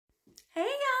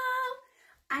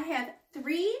I have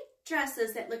 3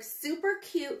 dresses that look super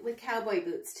cute with cowboy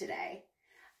boots today.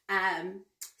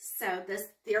 So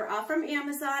they're all from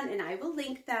Amazon, and I will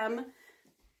link them.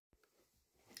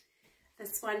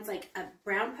 This one's like a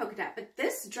brown polka dot, but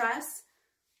this dress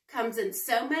comes in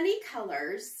so many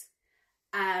colors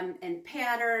and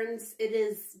patterns. It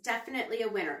is definitely a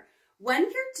winner. When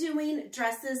you're doing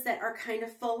dresses that are kind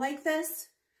of full like this,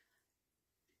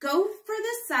 go for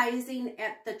the sizing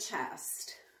at the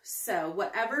chest. So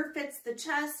whatever fits the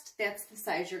chest, that's the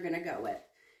size you're going to go with.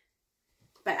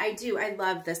 But I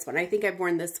love this one. I think I've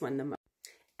worn this one the most.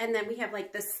 And then we have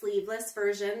like the sleeveless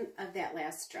version of that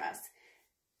last dress.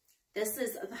 This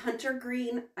is the hunter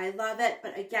green. I love it.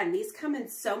 But again, these come in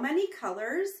so many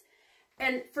colors.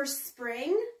 And for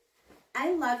spring,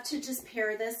 I love to just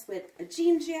pair this with a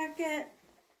jean jacket.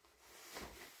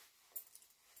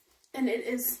 And it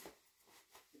is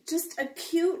just a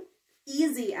cute,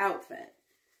 easy outfit.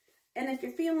 And if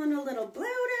you're feeling a little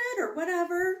bloated or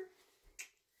whatever,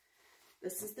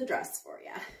 this is the dress for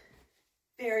you.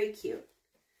 Very cute.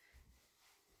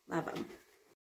 Love them.